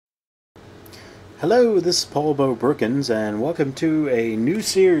Hello, this is Paul Bo Brookins, and welcome to a new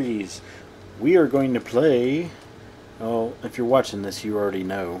series. We are going to play, well, if you're watching this, you already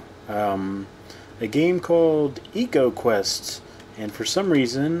know, a game called EcoQuest, and for some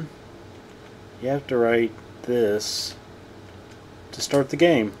reason, you have to write this to start the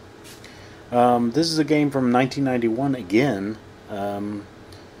game. This is a game from 1991 again.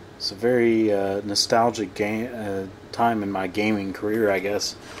 It's a very nostalgic time in my gaming career, I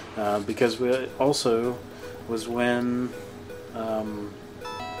guess, because it also was when I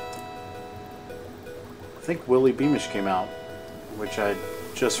think Willie Beamish came out, which I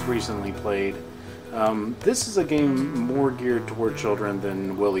just recently played. This is a game more geared toward children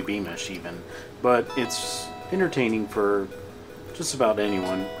than Willie Beamish even, but it's entertaining for just about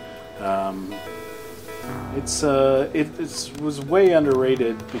anyone. It was way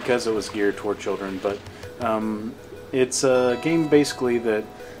underrated because it was geared toward children, but it's a game basically that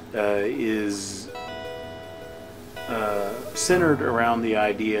is centered around the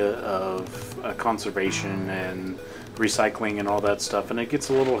idea of conservation and recycling and all that stuff, and it gets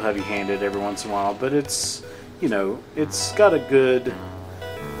a little heavy-handed every once in a while, but it's got a good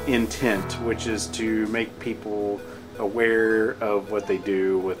intent, which is to make people aware of what they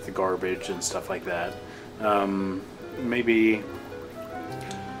do with the garbage and stuff like that. Maybe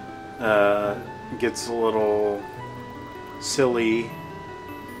gets a little silly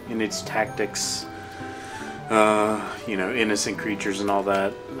in its tactics, innocent creatures and all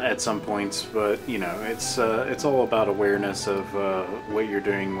that at some points, but it's all about awareness of what you're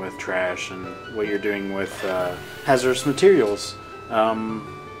doing with trash and what you're doing with hazardous materials,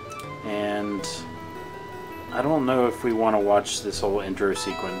 and I don't know if we want to watch this whole intro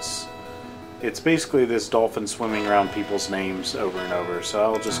sequence. It's basically this dolphin swimming around people's names over and over, so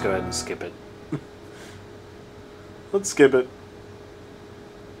I'll just go ahead and skip it. Let's skip it.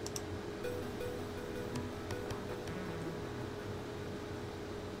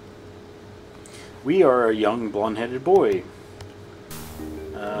 We are a young blonde-headed boy.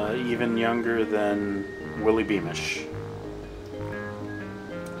 Even younger than Willie Beamish.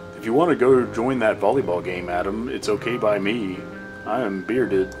 If you want to go join that volleyball game, Adam, it's okay by me. I am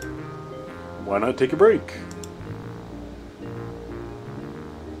bearded. Why not take a break?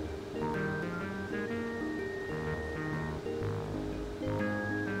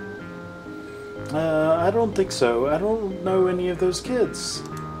 I don't think so. I don't know any of those kids.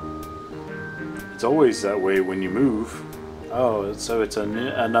 It's always that way when you move. Oh, so it's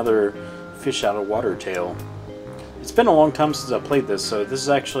another fish out of water tale. It's been a long time since I played this, so this is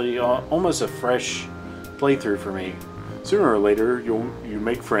actually almost a fresh playthrough for me. Sooner or later, you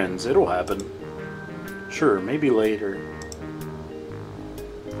make friends. It'll happen. Sure, maybe later.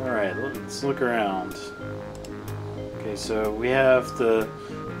 Alright, let's look around. Okay, so we have the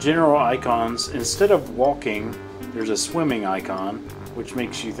general icons. Instead of walking, there's a swimming icon, which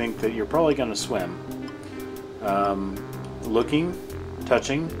makes you think that you're probably going to swim. Looking,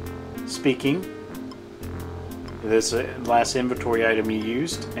 touching, speaking. This last inventory item you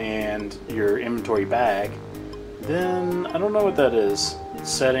used, and your inventory bag. Then, I don't know what that is.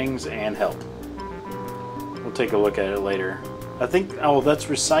 Settings and help. We'll take a look at it later. I think, oh, that's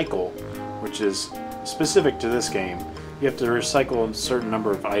recycle, which is specific to this game. You have to recycle a certain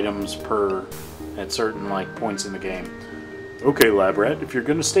number of items at certain points in the game. Okay, lab rat, if you're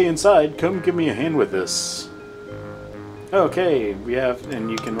gonna stay inside, come give me a hand with this. Okay,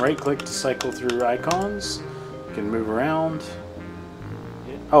 and you can right click to cycle through icons. You can move around.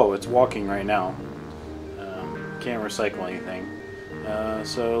 Oh, it's walking right now. Can't recycle anything.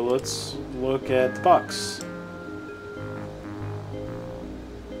 So let's look at the box.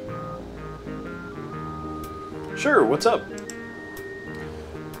 Sure, what's up?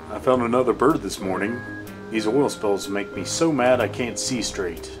 I found another bird this morning. These oil spills make me so mad I can't see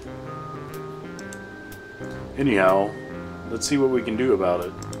straight. Anyhow, let's see what we can do about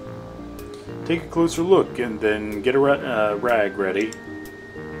it. Take a closer look and then get a rag ready.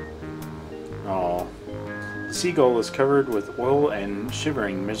 Aw. The seagull is covered with oil and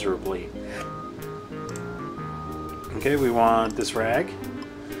shivering miserably. Okay, we want this rag.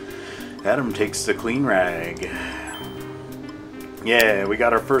 Adam takes the clean rag. Yeah, we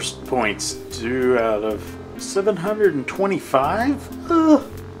got our first points. 2 out of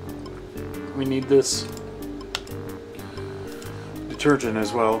 725? We need this detergent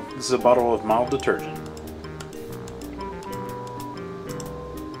as well. This is a bottle of mild detergent.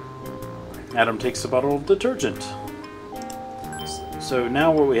 Adam takes the bottle of detergent. So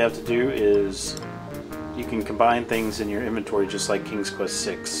now what we have to do is you can combine things in your inventory just like King's Quest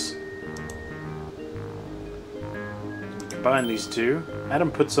VI. combine these two. Adam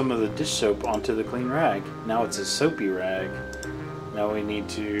put some of the dish soap onto the clean rag. Now it's a soapy rag. Now we need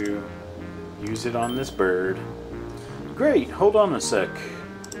to use it on this bird. Great, hold on a sec.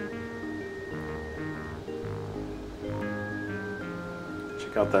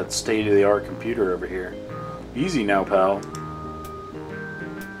 Check out that state-of-the-art computer over here. Easy now, pal.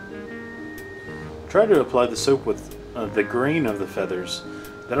 Try to apply the soap with the grain of the feathers.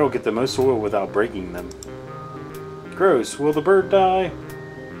 That'll get the most oil without breaking them. Gross. Will the bird die?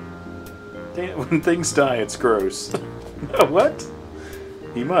 When things die, it's gross. What?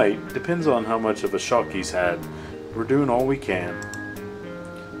 He might. Depends on how much of a shock he's had. We're doing all we can.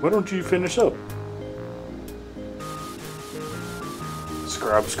 Why don't you finish up?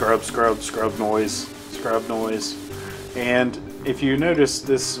 Scrub, scrub, scrub, scrub noise. Scrub noise. And if you notice,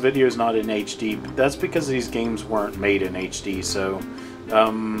 this video is not in HD. That's because these games weren't made in HD, so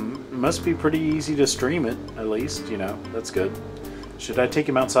must be pretty easy to stream it, at least, you know. That's good. Should I take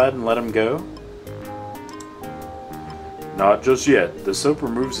him outside and let him go? Not just yet. The soap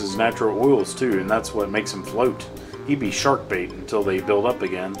removes his natural oils too, and that's what makes him float. He'd be shark bait until they build up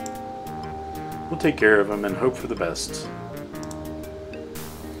again. We'll take care of him and hope for the best.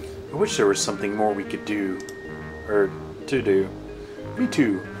 I wish there was something more we could do. Or to do. Me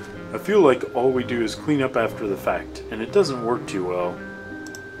too. I feel like all we do is clean up after the fact, and it doesn't work too well.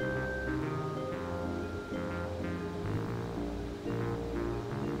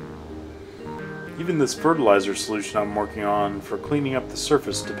 Even this fertilizer solution I'm working on for cleaning up the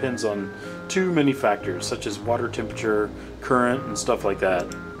surface depends on too many factors, such as water temperature, current, and stuff like that.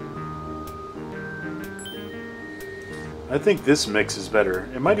 I think this mix is better.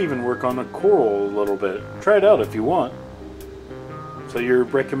 It might even work on a coral a little bit. Try it out if you want. So you're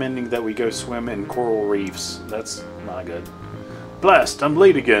recommending that we go swim in coral reefs. That's not good. Blast! I'm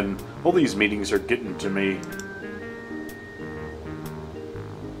late again. All these meetings are getting to me.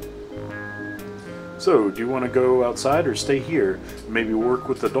 So, do you want to go outside or stay here? Maybe work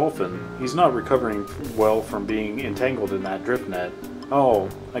with the dolphin. He's not recovering well from being entangled in that drift net. Oh,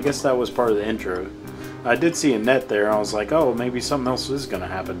 I guess that was part of the intro. I did see a net there, and I was like, oh, maybe something else is going to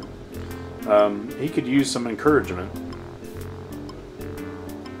happen. He could use some encouragement.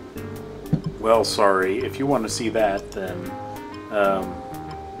 Well, sorry. If you want to see that, then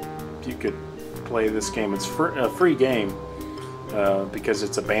you could play this game. It's a free game because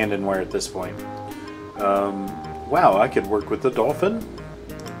it's abandonware at this point. Wow, I could work with the dolphin?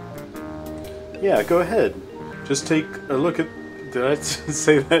 Yeah, go ahead. Just take a look at... Did I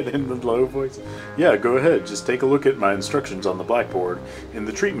say that in the low voice? Yeah, go ahead. Just take a look at my instructions on the blackboard. In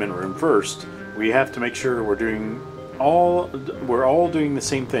the treatment room first, we have to make sure we're all doing the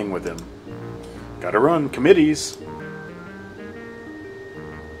same thing with him. Gotta run. Committees.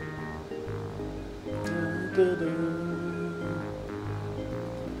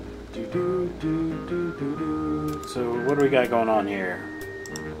 So what do we got going on here?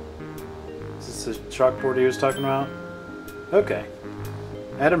 Is this the chalkboard he was talking about? Okay.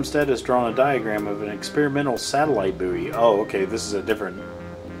 Adamstead has drawn a diagram of an experimental satellite buoy. Oh, okay, this is a different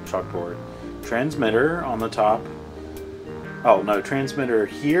chalkboard. Transmitter on the top. Oh, no, transmitter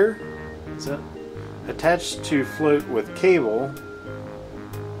here? Is that attached to float with cable?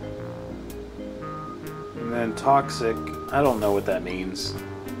 And then toxic. I don't know what that means.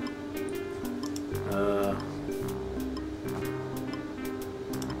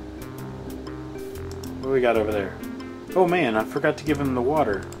 What do we got over there? Oh man, I forgot to give him the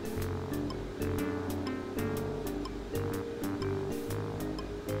water.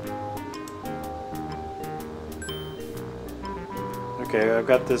 Okay, I've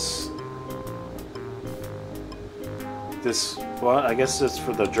got this... well, I guess it's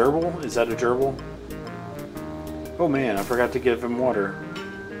for the gerbil? Is that a gerbil? Oh man, I forgot to give him water.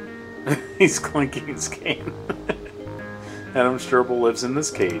 He's clinking his cane. Adam's gerbil lives in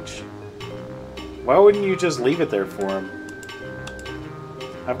this cage. Why wouldn't you just leave it there for him?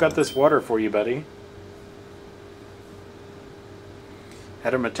 I've got this water for you, buddy.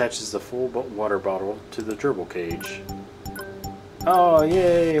 Adam attaches the full water bottle to the gerbil cage. Oh,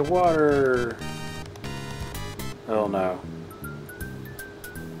 yay, water! Oh no.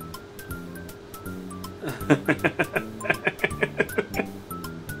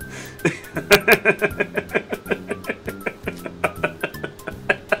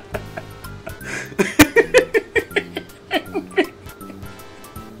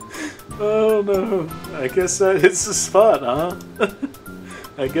 Oh no, I guess that hits the spot, huh?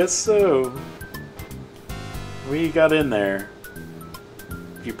 I guess so. We got in there.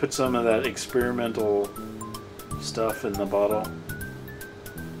 You put some of that experimental stuff in the bottle.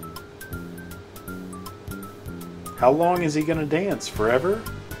 How long is he gonna dance? Forever?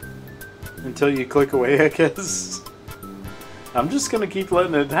 Until you click away, I guess? I'm just gonna keep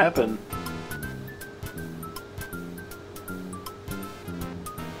letting it happen.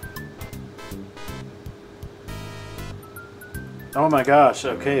 Oh my gosh,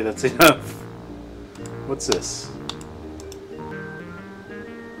 okay, that's enough. What's this?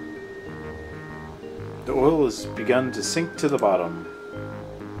 The oil has begun to sink to the bottom.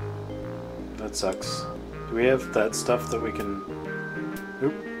 That sucks. Do we have that stuff that we can...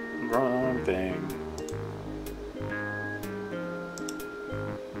 Oop, wrong thing.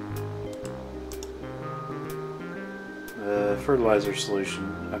 Fertilizer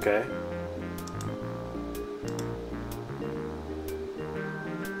solution, okay.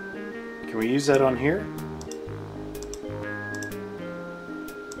 Can we use that on here?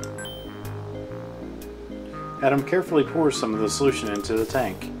 Adam carefully pours some of the solution into the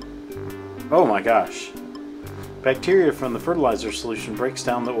tank. Oh my gosh. Bacteria from the fertilizer solution breaks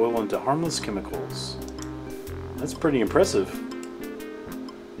down the oil into harmless chemicals. That's pretty impressive.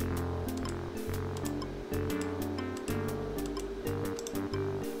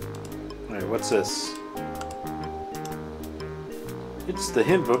 Alright, what's this? It's the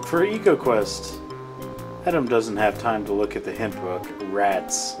hint book for EcoQuest. Adam doesn't have time to look at the hint book.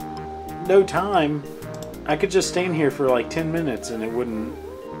 Rats. No time? I could just stand here for like 10 minutes and it wouldn't...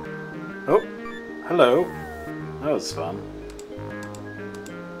 Oh, hello. That was fun.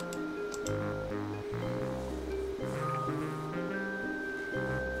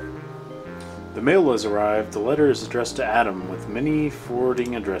 The mail has arrived. The letter is addressed to Adam with many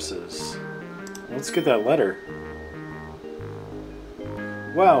forwarding addresses. Let's get that letter.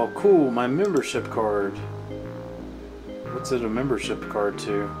 Wow, cool, my membership card. What's it a membership card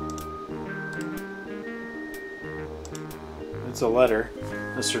to? It's a letter,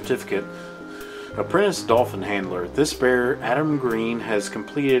 a certificate. Apprentice Dolphin Handler. This bear, Adam Green, has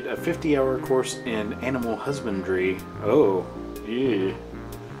completed a 50-hour course in animal husbandry. Oh, yeah.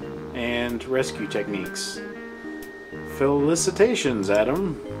 And rescue techniques. Felicitations,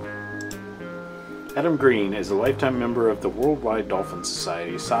 Adam. Adam Green is a lifetime member of the Worldwide Dolphin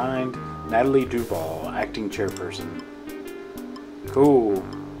Society. Signed, Natalie Duval, acting chairperson. Cool.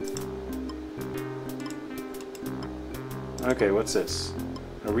 Okay, what's this?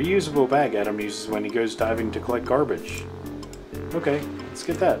 A reusable bag Adam uses when he goes diving to collect garbage. Okay, let's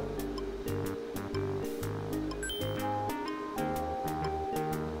get that.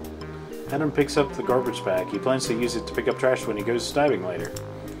 Adam picks up the garbage bag. He plans to use it to pick up trash when he goes diving later.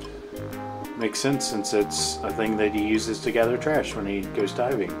 Makes sense since it's a thing that he uses to gather trash when he goes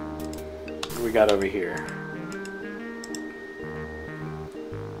diving. What do we got over here?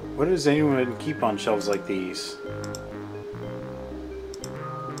 What does anyone keep on shelves like these?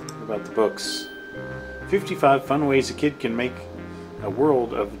 What about the books? 55 Fun Ways a Kid Can Make a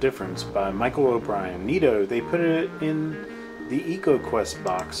World of Difference by Michael O'Brien. Neato, they put it in the EcoQuest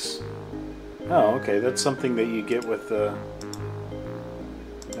box. Oh, okay, that's something that you get with the...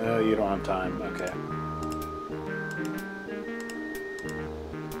 Oh, you don't have time. Okay.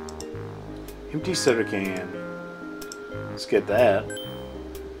 Empty soda can. Let's get that.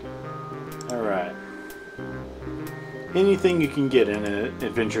 Alright. Anything you can get in an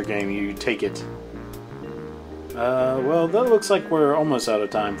adventure game, you take it. Well, that looks like we're almost out of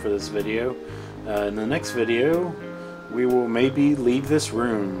time for this video. In the next video, we will maybe leave this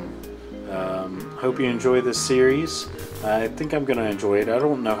room. Hope you enjoy this series. I think I'm going to enjoy it. I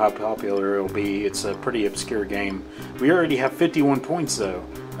don't know how popular it will be. It's a pretty obscure game. We already have 51 points though.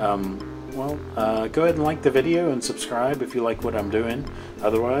 Go ahead and like the video and subscribe if you like what I'm doing.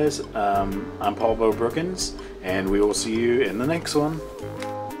 Otherwise, I'm Paul Bo Brookins, and we will see you in the next one.